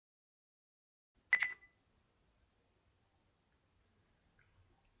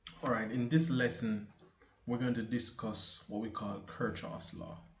Alright, in this lesson, we're going to discuss what we call Kirchoff's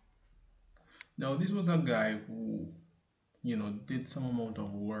law. Now, this was a guy who, did some amount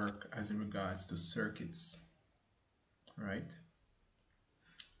of work as in regards to circuits, right?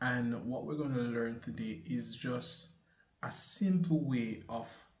 And what we're going to learn today is just a simple way of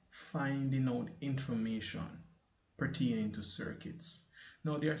finding out information pertaining to circuits.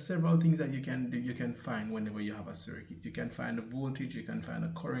 Now, there are several things that you can do. You can find whenever you have a circuit. You can find the voltage, you can find the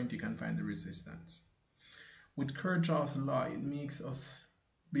current, you can find the resistance. With Kirchoff's law, it makes us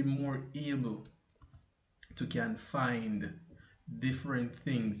be more able to can find different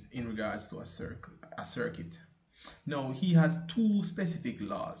things in regards to a circuit. Now, he has two specific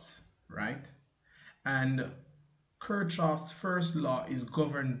laws, right? And Kirchoff's first law is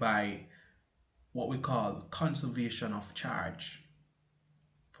governed by what we call conservation of charge.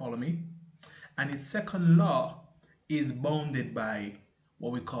 Follow me? And his second law is bounded by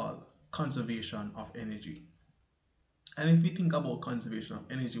what we call conservation of energy. And if we think about conservation of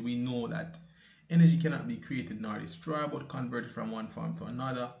energy, we know that energy cannot be created nor destroyed, but converted from one form to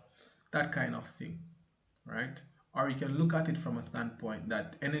another, that kind of thing, right? Or you can look at it from a standpoint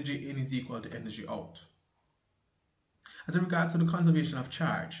that energy in is equal to energy out. As regards to the conservation of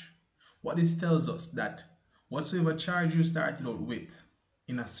charge, what this tells us that whatsoever charge you started out with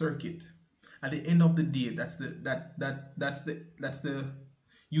in a circuit, at the end of the day,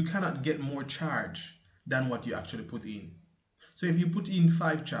 you cannot get more charge than what you actually put in. So if you put in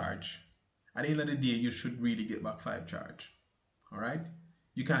 5 charge, at the end of the day, you should really get back 5 charge. All right?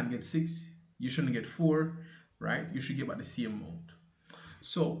 You can't get 6, you shouldn't get 4, right? You should get back the same amount.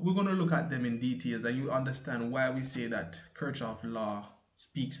 So we're going to look at them in details, and you understand why we say that Kirchhoff's law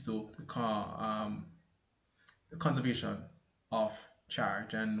speaks to the conservation of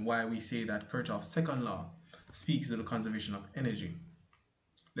charge, and why we say that Kirchhoff's second law speaks to the conservation of energy.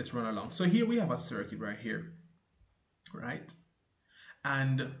 Let's run along. So here we have a circuit right here, right?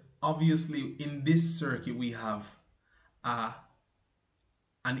 And obviously in this circuit we have an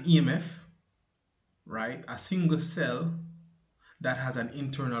EMF, right? A single cell that has an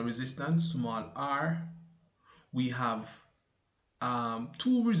internal resistance, small r. We have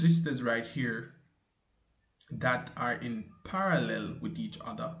 2 resistors right here that are in parallel with each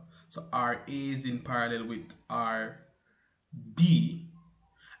other. So RA is in parallel with RB.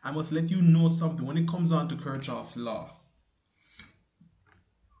 I must let you know something. When it comes on to Kirchhoff's law,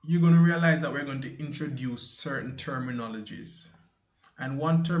 you're going to realize that we're going to introduce certain terminologies. And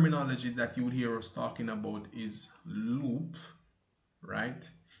one terminology that you will hear us talking about is loop, right?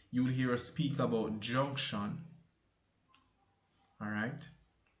 You will hear us speak about junction, all right?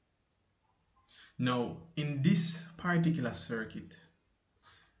 Now, in this particular circuit,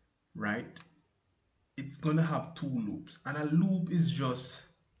 right, it's going to have 2 loops. And a loop is just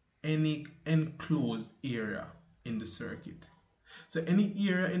any enclosed area in the circuit. So any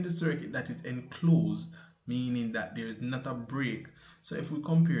area in the circuit that is enclosed, meaning that there is not a break. So if we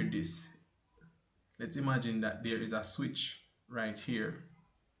compare this, let's imagine that there is a switch right here,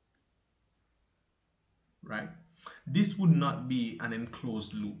 right? This would not be an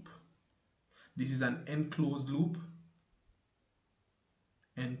enclosed loop. This is an enclosed loop.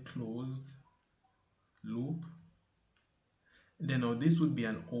 Enclosed loop. Then now this would be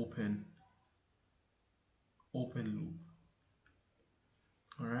an open loop.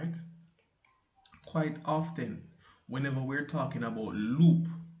 All right? Quite often, whenever we're talking about loop,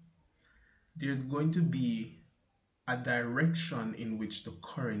 there's going to be a direction in which the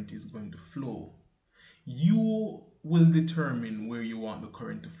current is going to flow. You will determine where you want the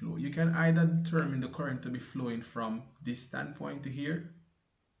current to flow. You can either determine the current to be flowing from this standpoint to here.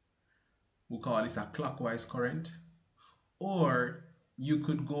 We'll call this a clockwise current. Or you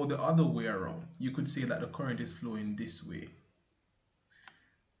could go the other way around. You could say that the current is flowing this way.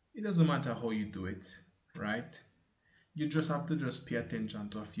 It doesn't matter how you do it, right? You just have to pay attention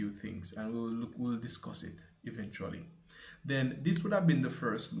to a few things, and we'll discuss it eventually. Then this would have been the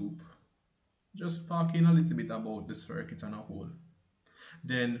first loop, just talking a little bit about the circuit and a whole.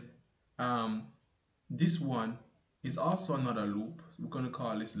 Then this one is also another loop. So we're going to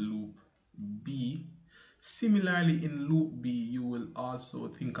call this loop B. Similarly, in loop B, you will also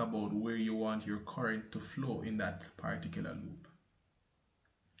think about where you want your current to flow in that particular loop.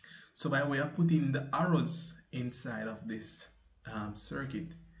 So by way of putting the arrows inside of this circuit,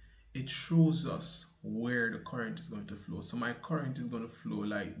 it shows us where the current is going to flow. So my current is going to flow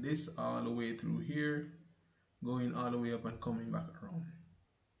like this all the way through here, going all the way up and coming back around.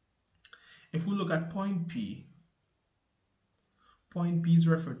 If we look at point P is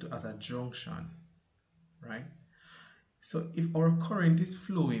referred to as a junction, right? So if our current is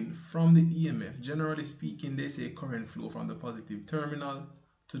flowing from the EMF, generally speaking, they say current flow from the positive terminal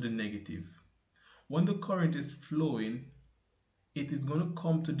to the negative. When the current is flowing, it is going to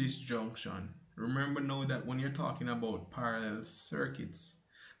come to this junction. Remember now that when you're talking about parallel circuits,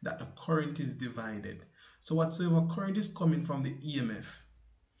 that the current is divided. So whatsoever current is coming from the EMF,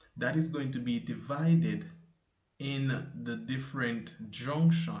 that is going to be divided in the different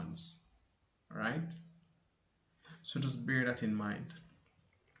junctions, right? So just bear that in mind.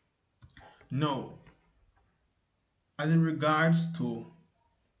 Now, as in regards to,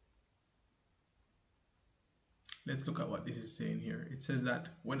 let's look at what this is saying here. It says that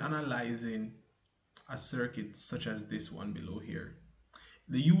when analyzing a circuit such as this one below here,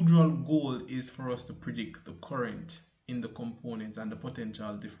 the usual goal is for us to predict the current in the components and the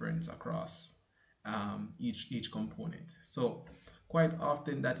potential difference across each component. So quite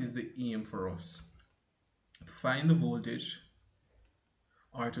often that is the aim for us, to find the voltage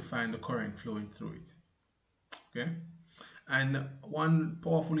or to find the current flowing through it. Okay, and one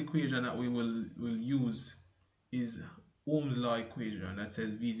powerful equation that we will use is Ohm's law equation that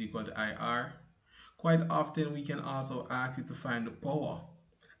says V is equal to IR. Quite often we can also ask you to find the power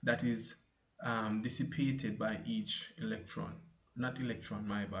that is dissipated by each electron, not electron,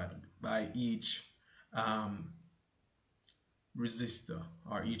 my bad, by each resistor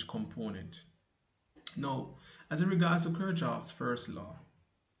or each component. Now, as it regards to Kirchoff's first law,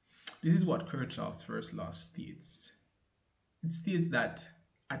 this is what Kirchoff's first law states. It states that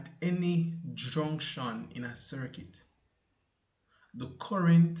at any junction in a circuit, the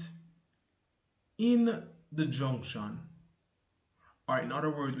current in the junction, or in other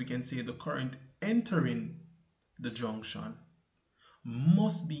words, we can say the current entering the junction,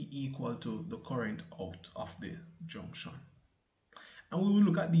 must be equal to the current out of the junction. And we will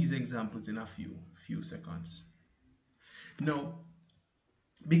look at these examples in a few seconds. Now,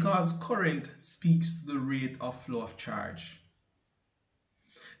 because current speaks to the rate of flow of charge,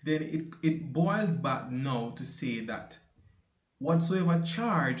 then it boils back now to say that whatsoever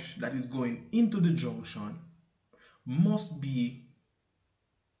charge that is going into the junction must be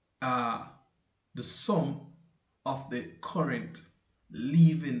the sum of the current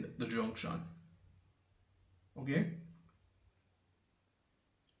leaving the junction. Okay?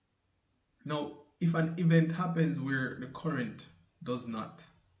 Now, if an event happens where the current does not,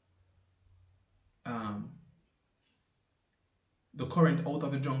 the current out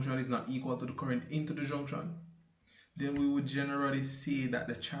of the junction is not equal to the current into the junction, then we would generally say that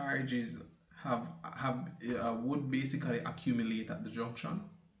the charges would basically accumulate at the junction,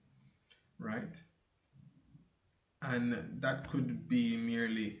 right? And that could be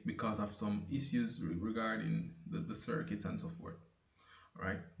merely because of some issues regarding the circuits and so forth,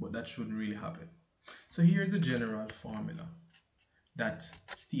 right? But that shouldn't really happen. So here's the general formula that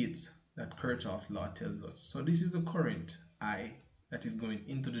states that Kirchoff's law tells us. So this is the current I that is going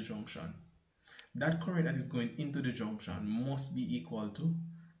into the junction. That current that is going into the junction must be equal to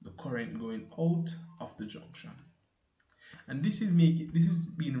the current going out of the junction. And this is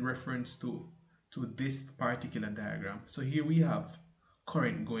being referenced to this particular diagram. So here we have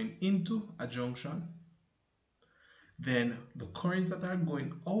current going into a junction, then the currents that are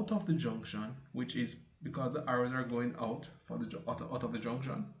going out of the junction, which is because the arrows are going out out of the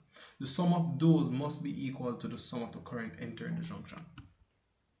junction, the sum of those must be equal to the sum of the current entering the junction.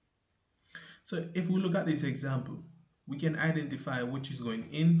 So if we look at this example, we can identify which is going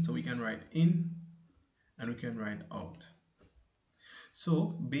in, so we can write in and we can write out.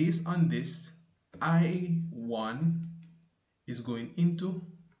 So based on this, I1 is going into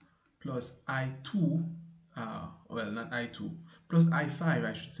plus I2, well, not I2, plus I5,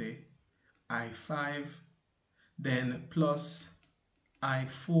 I should say, I5, then plus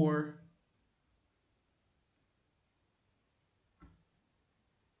I4,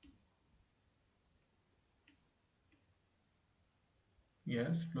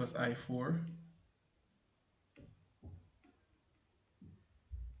 yes, plus I4,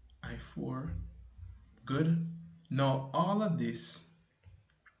 I4, good. Now all of these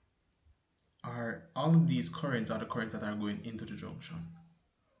currents are the currents that are going into the junction.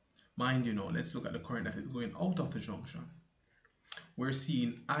 Mind you, now let's look at the current that is going out of the junction. We're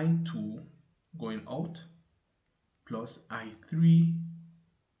seeing I2 going out plus I3,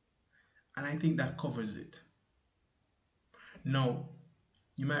 and I think that covers it. Now,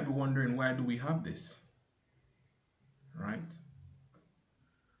 you might be wondering, why do we have this? Right?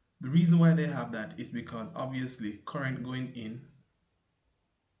 The reason why they have that is because obviously current going in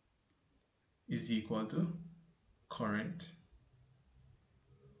is equal to current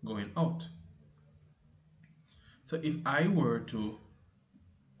going out. So if I were to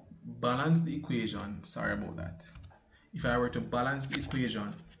balance the equation, sorry about that. If I were to balance the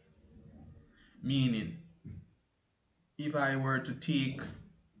equation, meaning if I were to take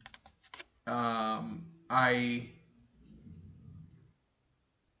I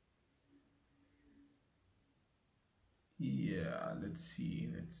yeah, let's see.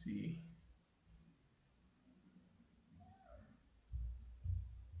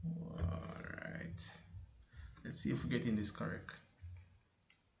 All right, let's see if we're getting this correct,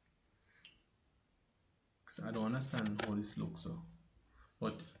 because I don't understand how this looks. So,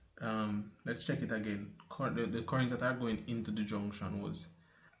 but let's check it again. The currents that are going into the junction was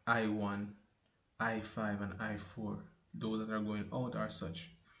I1, I5, and I4. Those that are going out are such.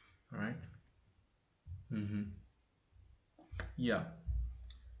 All right. Yeah.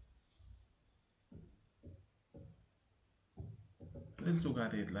 Let's look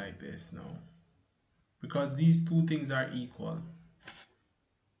at it like this now. Because these two things are equal,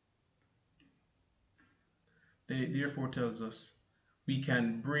 they therefore tells us we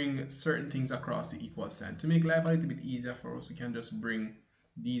can bring certain things across the equal sign. To make life a little bit easier for us, we can just bring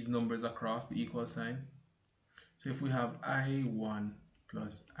these numbers across the equal sign. So if we have I1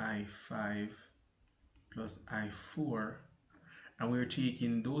 plus I5 plus I4, and we're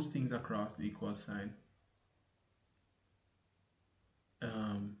taking those things across the equal sign,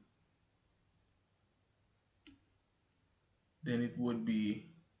 then it would be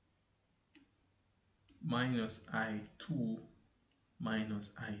minus I2 minus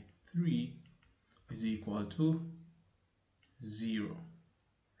I3 is equal to 0.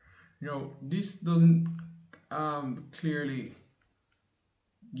 This doesn't clearly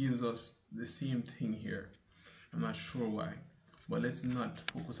gives us the same thing here. I'm not sure why, but let's not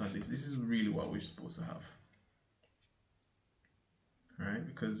focus on this. This is really what we're supposed to have. All right,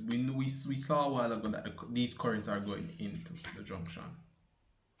 because we saw a while ago that these currents are going into the junction.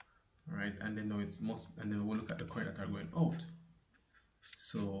 All right, and then and then we'll look at the current that are going out.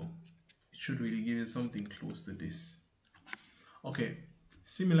 So it should really give you something close to this. Okay,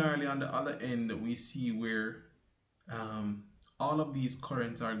 similarly on the other end, we see where all of these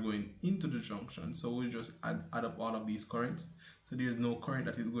currents are going into the junction. So we'll just add up all of these currents. So there's no current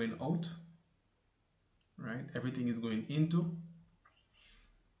that is going out, right? Everything is going into.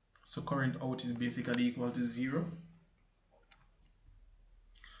 So current out is basically equal to 0.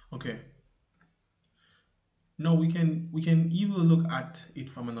 Okay. Now we can even look at it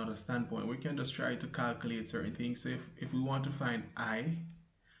from another standpoint. We can just try to calculate certain things. So if we want to find I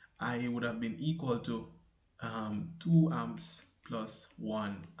would have been equal to 2 amps plus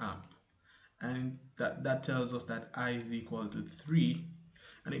 1 amp, and that tells us that I is equal to 3,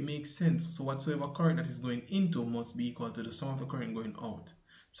 and it makes sense. So whatsoever current that is going into must be equal to the sum of the current going out.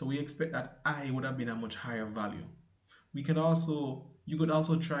 So we expect that I would have been a much higher value. You could also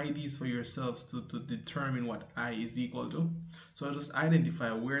try these for yourselves to determine what I is equal to. So just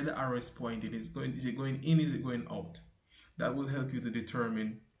identify where the arrow is pointing. Is it going in? Is it going out? That will help you to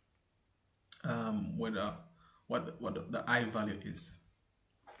determine what the I value is.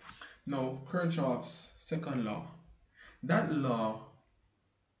 Now, Kirchoff's second law. That law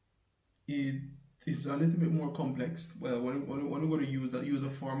is a little bit more complex. Well, when we're going to use a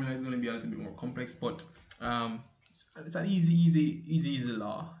formula, is going to be a little bit more complex, but it's an easy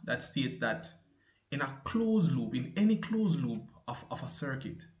law that states that in a closed loop, in any closed loop of a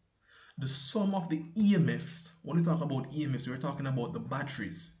circuit, the sum of the EMFs, when we talk about EMFs, we're talking about the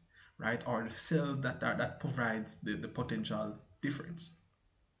batteries, right, or the cell that provides the potential difference,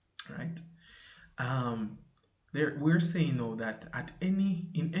 right? We're saying now that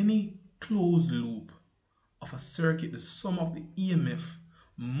in any closed loop of a circuit, the sum of the EMF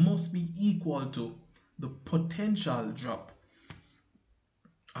must be equal to the potential drop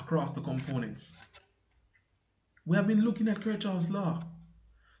across the components. We have been looking at Kirchhoff's law.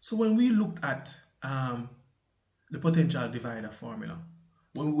 So when we looked at the potential divider formula,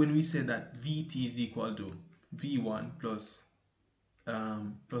 when we said that VT is equal to V1 plus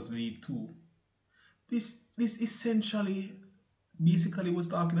V2, this essentially basically was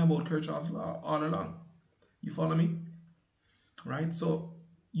talking about Kirchhoff's law all along. You follow me? Right? So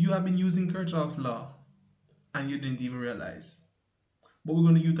you have been using Kirchhoff's law and you didn't even realize. But we're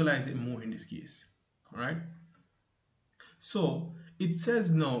going to utilize it more in this case. Alright? So it says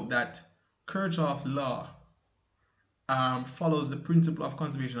now that Kirchhoff's law follows the principle of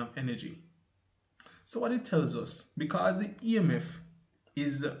conservation of energy. So what it tells us, because the EMF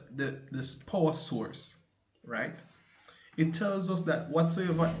is this power source, right? It tells us that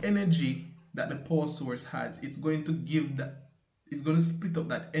whatsoever energy that the power source has, it's going to split up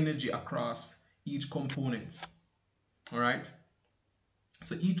that energy across each component, All right.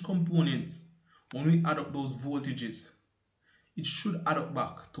 So each component, when we add up those voltages, it should add up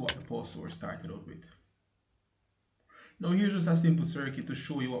back to what the power source started out with. Now here's just a simple circuit to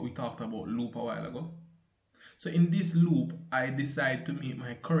show you what we talked about loop a while ago. So in this loop, I decide to make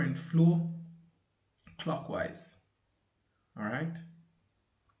my current flow clockwise. All right.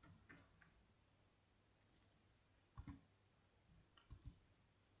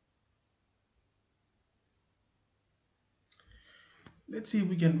 Let's see if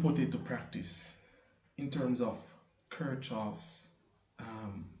we can put it to practice in terms of Kirchoff's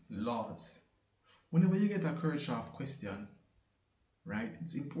laws. Whenever you get a Kirchhoff question, right,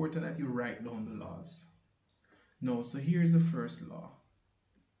 it's important that you write down the laws. Now, so here's the first law,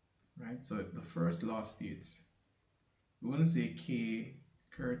 right? So the first law states, we want to say K,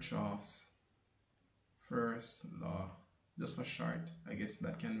 Kirchoff's first law, just for short. I guess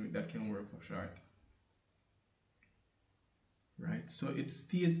that can work for short, right? So it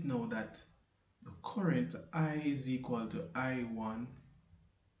states now that the current I is equal to I1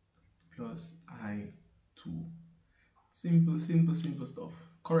 plus I2. Simple, simple, simple stuff.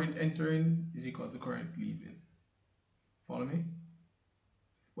 Current entering is equal to current leaving. Follow me?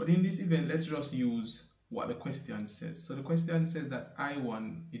 But in this event, let's just use what the question says. So the question says that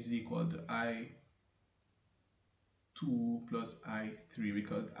I1 is equal to I2 plus I3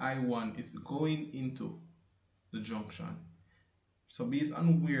 because I1 is going into the junction. So based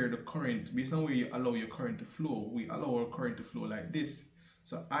on where the current, based on where you allow your current to flow, we allow our current to flow like this.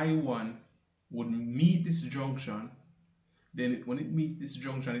 So I1 would meet this junction. Then when it meets this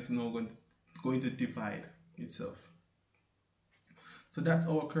junction, it's now going to divide itself. So that's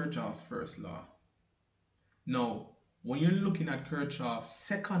our Kirchhoff's first law. Now, when you're looking at Kirchhoff's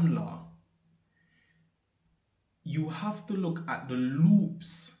second law, you have to look at the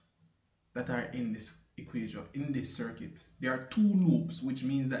loops that are in this equation, in this circuit. There are two loops, which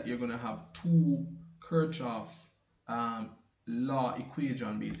means that you're going to have two Kirchhoff's law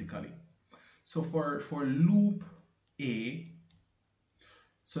equation, basically. So for loop A,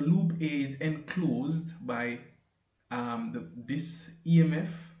 so loop A is enclosed by this EMF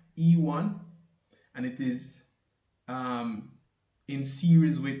E1, and it is in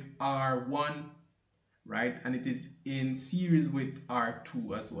series with R1, right? And it is in series with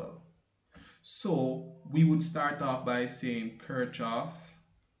R2 as well. So we would start off by saying Kirchhoff's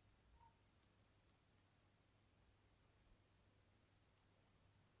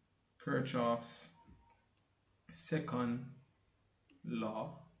second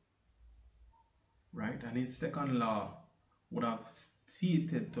law, right? And his second law would have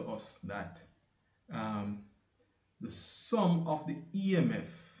stated to us that the sum of the EMF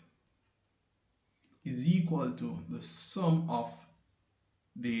is equal to the sum of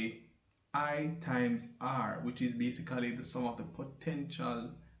the I times R, which is basically the sum of the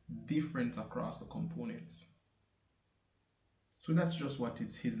potential difference across the components. So that's just what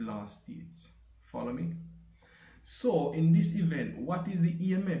his law states. Follow me? So in this event, what is the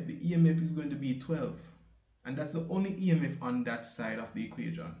EMF? The EMF is going to be 12. And that's the only EMF on that side of the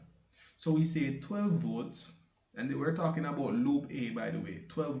equation. So we say 12 volts, and we're talking about loop A, by the way.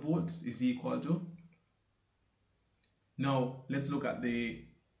 12 volts is equal to, now let's look at the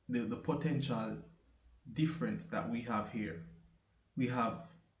potential difference that we have here. We have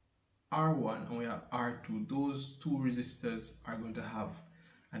R1 and we have R2. Those two resistors are going to have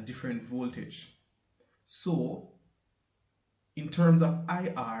a different voltage. So in terms of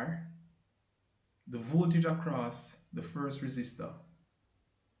IR, the voltage across the first resistor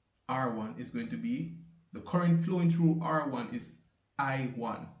R1 is going to be, the current flowing through R1 is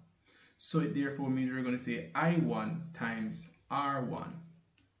I1. So it therefore means we're going to say I1 times R1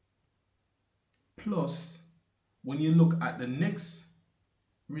 plus, when you look at the next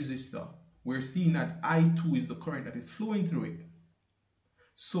resistor, we're seeing that I2 is the current that is flowing through it.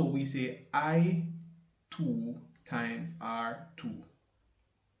 So we say I2 times R2.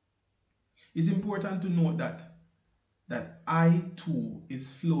 It's important to note that I2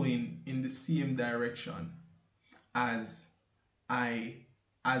 is flowing in the same direction as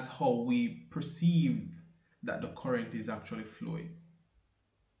how we perceived that the current is actually flowing.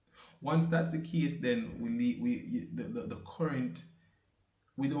 Once that's the case, then the current,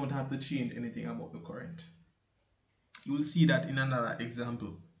 we don't have to change anything about the current. You will see that in another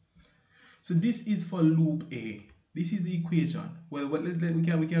example. So this is for loop A. This is the equation. Well,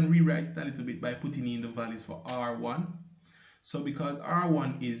 we can rewrite it a little bit by putting in the values for R1. So because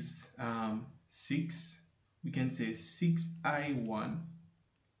R1 is 6, we can say 6I1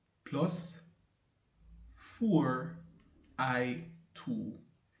 plus 4I2.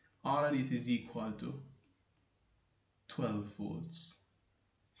 All of this is equal to 12 volts.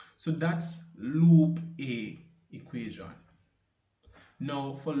 So that's loop A equation.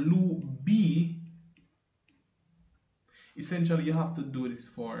 Now for loop B, essentially you have to do this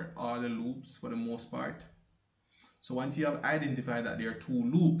for all the loops for the most part. So once you have identified that there are two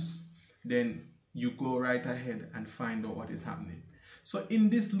loops, then you go right ahead and find out what is happening. So in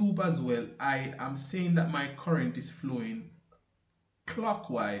this loop as well, I am saying that my current is flowing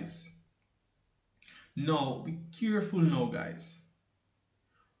clockwise. Now be careful now, guys.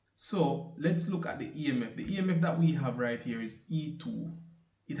 So let's look at the EMF. The EMF that we have right here is E2.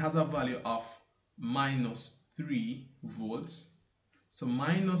 It has a value of minus 3 volts. So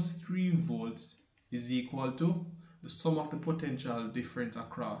minus 3 volts is equal to the sum of the potential difference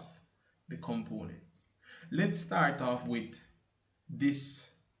across the components. Let's start off with this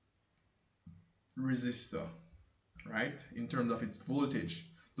resistor, right? In terms of its voltage,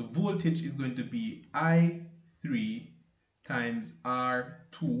 the voltage is going to be I3 times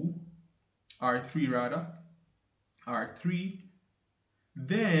R3 rather, R3.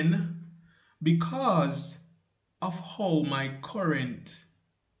 Then, because of how my current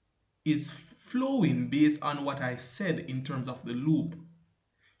is flowing based on what I said in terms of the loop,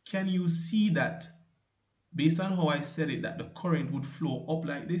 can you see that based on how I said it, that the current would flow up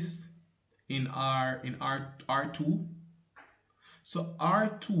like this in R2? So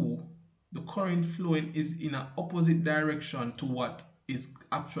R2, the current flowing is in an opposite direction to what is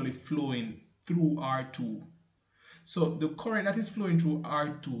actually flowing through R2. So the current that is flowing through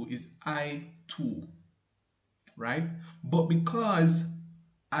R2 is I2, right? But because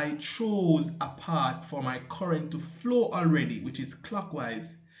I chose a path for my current to flow already, which is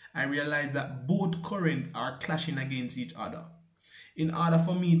clockwise, I realized that both currents are clashing against each other. In order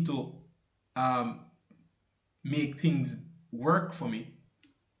for me to make things work for me,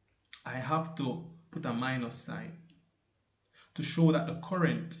 I have to put a minus sign to show that the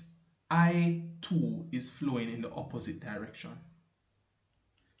current I2 is flowing in the opposite direction.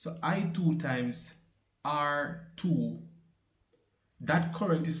 So I2 times R2, that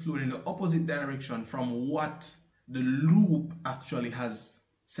current is flowing in the opposite direction from what the loop actually has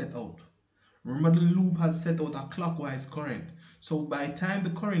set out. Remember, the loop has set out a clockwise current. So by the time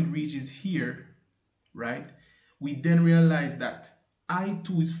the current reaches here, right, we then realize that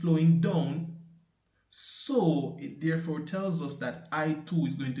I2 is flowing down. So it therefore tells us that I2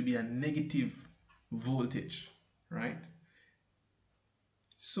 is going to be a negative voltage, right?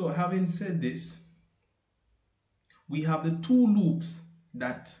 So having said this, we have the two loops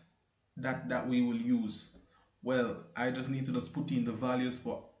that we will use. Well, I just need to just put in the values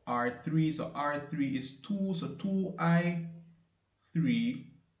for R3. So R3 is 2, so 2I3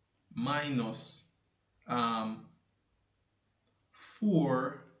 minus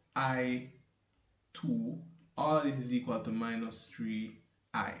 4I2. All this is equal to minus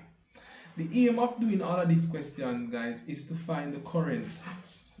 3I. The aim of doing all of these questions, guys, is to find the currents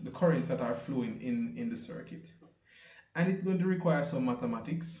that are flowing in the circuit. And it's going to require some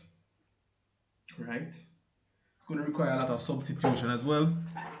mathematics, right? It's going to require a lot of substitution as well.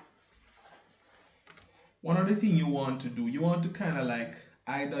 One other thing you want to do, you want to kind of like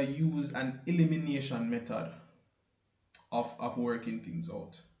either use an elimination method of working things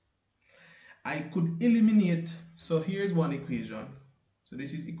out. I could eliminate, so here's one equation. So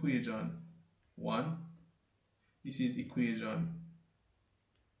this is equation 1. This is equation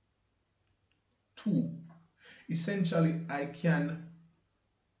 2. Essentially, I can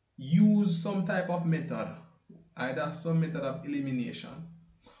use some type of method, either some method of elimination.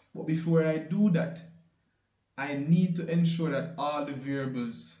 But before I do that, I need to ensure that all the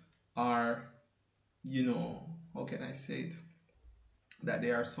variables are, how can I say it? That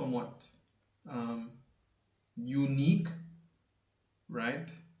they are somewhat unique, right?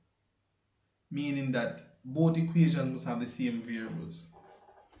 Meaning that both equations must have the same variables.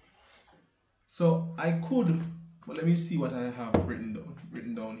 So I could, but let me see what I have written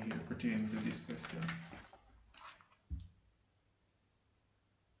down here pertaining to this question.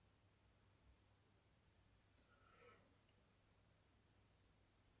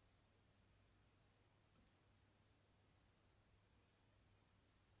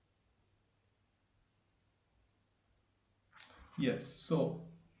 Yes, so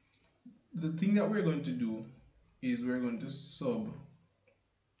the thing that we're going to do is we're going to sub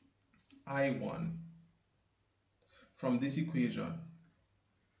I1 from this equation,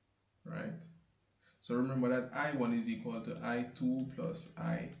 right? So remember that I1 is equal to I2 plus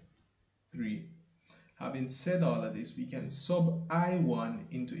I3. Having said all of this, we can sub I1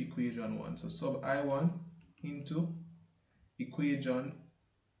 into equation 1. So sub I1 into equation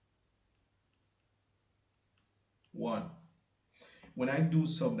 1. 1. When I do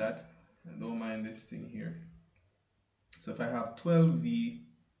sub that, I don't mind this thing here. So if I have 12v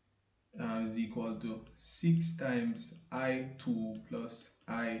is equal to 6 times I2 plus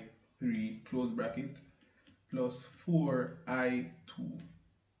I3 close bracket plus 4I2.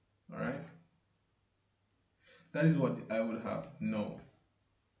 Alright? That is what I would have now.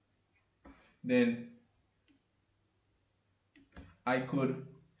 Then I could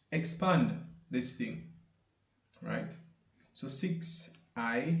expand this thing, right? So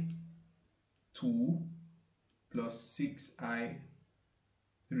 6I2 plus 6I3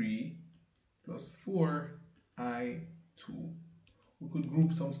 plus 4I2. We could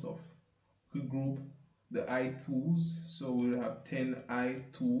group some stuff. We could group the I2s, so we'll have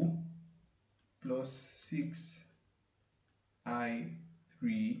 10I2 plus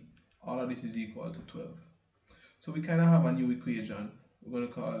 6I3. All of this is equal to 12. So we kind of have a new equation. We're going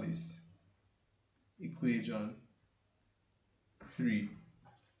to call this equation 3.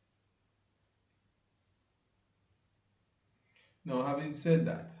 Now, having said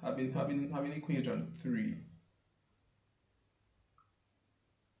that, having equation 3,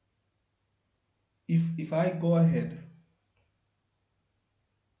 if I go ahead,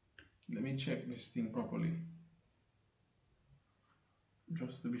 let me check this thing properly,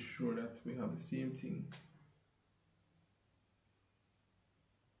 just to be sure that we have the same thing.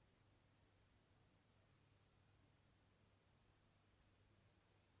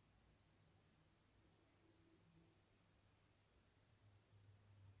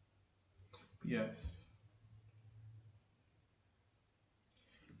 Yes.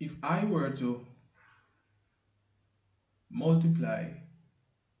 If I were to multiply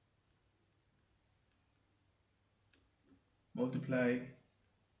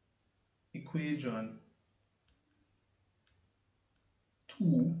equation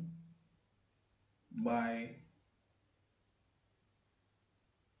 2 by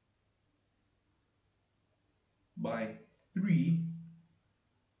by 3,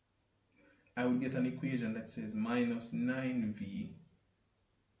 I would get an equation that says minus 9v,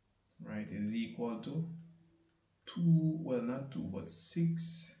 right, is equal to 2, well not 2, but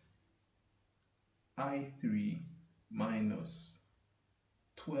 6I3 minus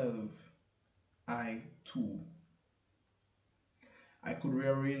 12I2. I could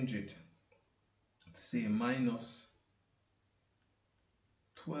rearrange it to say minus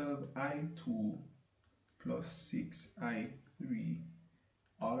 12I2 plus 6I3.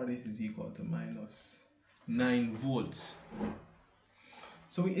 All of this is equal to minus 9 volts.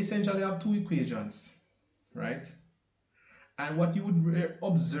 So we essentially have two equations, right? And what you would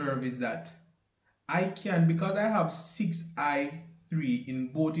observe is that I can, because I have 6I3 in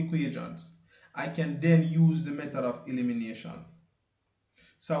both equations, I can then use the method of elimination.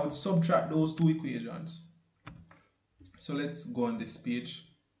 So I would subtract those two equations. So let's go on this page.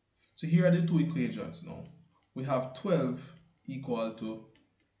 So here are the two equations now. We have 12 equal to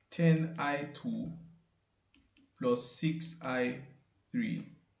 10I2 plus 6I3.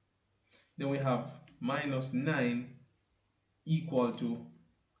 Then we have minus 9 equal to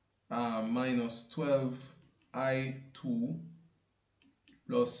minus 12I2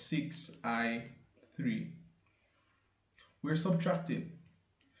 plus 6I3. We're subtracting.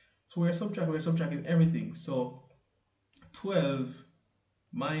 So we're subtracting everything. So 12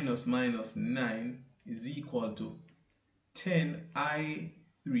 minus 9 is equal to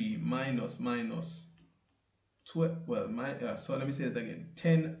 10I3 minus 12. Well, so let me say it again.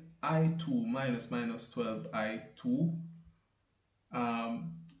 10I2 minus 12I2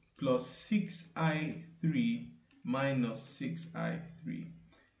 plus 6I3 minus 6I3.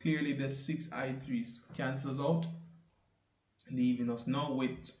 Clearly the 6I3s cancels out, leaving us now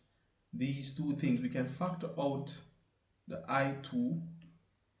with these two things. We can factor out the I2.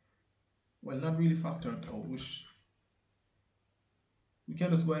 Well, not really factor it out, which we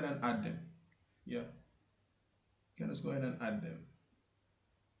can just go ahead and add them. Yeah, we can just go ahead and add them.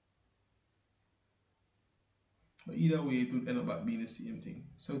 But either way, it would end up being the same thing.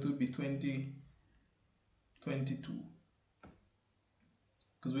 So it would be 20, 22.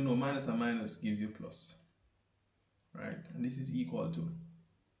 Because we know minus and minus gives you plus. Right? And this is equal to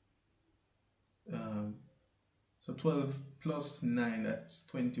so 12 plus 9, that's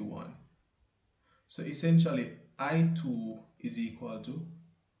 21. So essentially I2 is equal to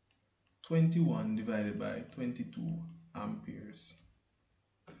 21 divided by 22 amperes.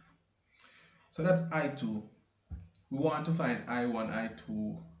 So that's I2. We want to find I1,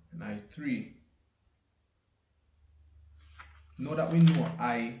 I2, and I3. Now that we know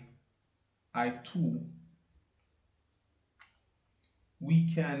I2,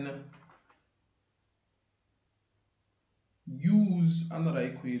 we can use another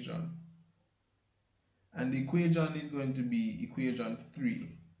equation, and the equation is going to be equation 3,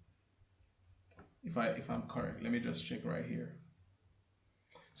 if I'm correct. Let me just check right here.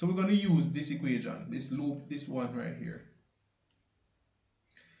 So we're going to use this equation, this loop, this one right here,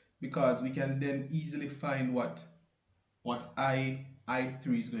 because we can then easily find what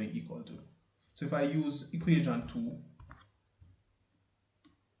I3 is going to equal to. So if I use equation 2,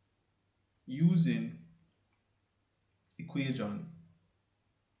 using equation,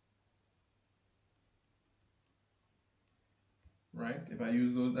 right? If I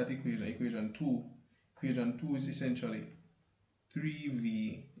use that equation 2, equation 2 is essentially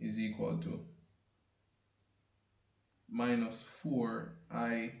 3v is equal to minus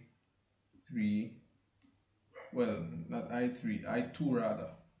 4i3, well, not I3, I2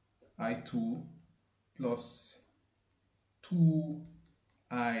 rather, I2 plus 2i3.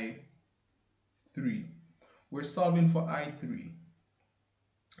 We're solving for I3,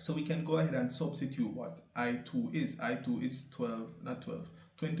 so we can go ahead and substitute what I2 is. I2 is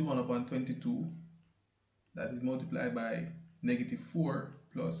 21 upon 22, that is multiplied by negative 4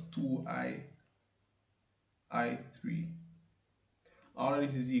 plus 2i I3. All of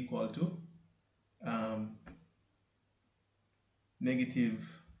this is equal to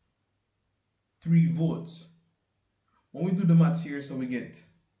negative 3 volts. When we do the maths here, so we get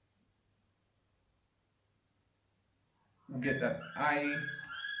that I3,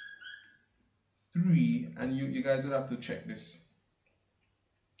 and you guys will have to check this.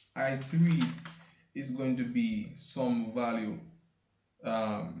 I3 is going to be some value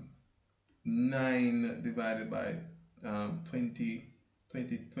 9 divided by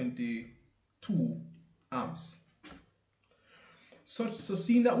 22 amps. So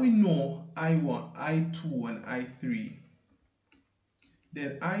seeing that we know I1, I2, and I3,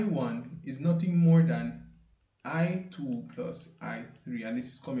 then I1 is nothing more than I2 plus I3, and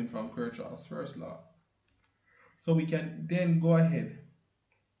this is coming from Kirchoff's first law. So we can then go ahead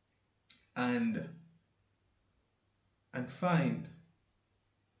and find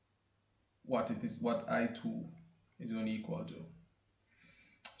what I2 is going to equal to.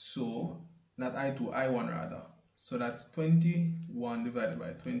 So not I2, I1 rather. So that's 21 divided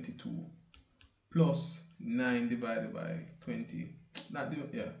by 22 plus 9 divided by 20.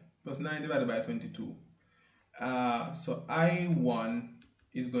 Plus 9 divided by 22. So I1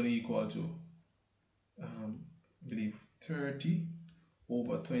 is going to equal to, I believe, 30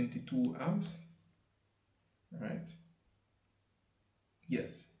 over 22 amps. Right?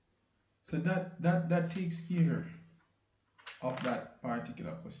 Yes. So that takes care of that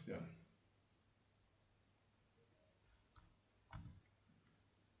particular question.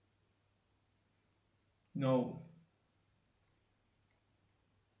 Now,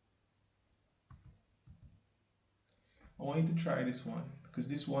 I want you to try this one, because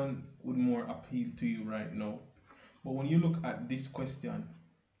this one would more appeal to you right now. But when you look at this question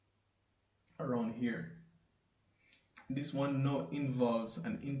around here, this one now involves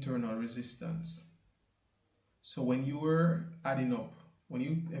an internal resistance. So when you were adding up,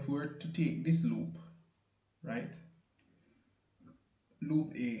 if we were to take this loop, right?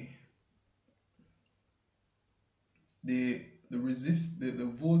 Loop A, the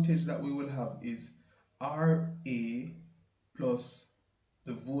voltage that we will have is RA plus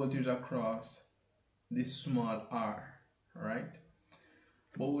the voltage across this small r, right?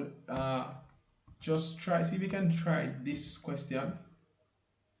 But just see if you can try this question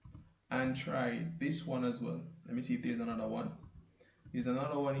and try this one as well. Let me see if there's another one. There's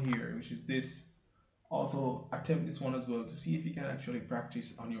another one here, which is this. Also attempt this one as well to see if you can actually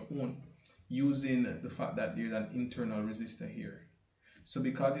practice on your own using the fact that there's an internal resistor here. So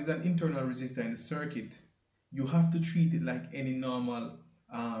because there's an internal resistor in the circuit, you have to treat it like any normal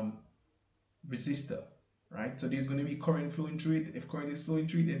resistor, right? So there's going to be current flowing through it. If current is flowing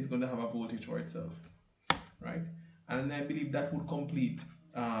through it, then it's going to have a voltage for itself, right? And I believe that would complete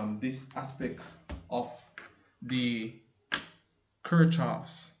this aspect of the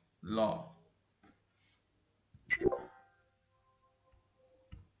Kirchoff's law.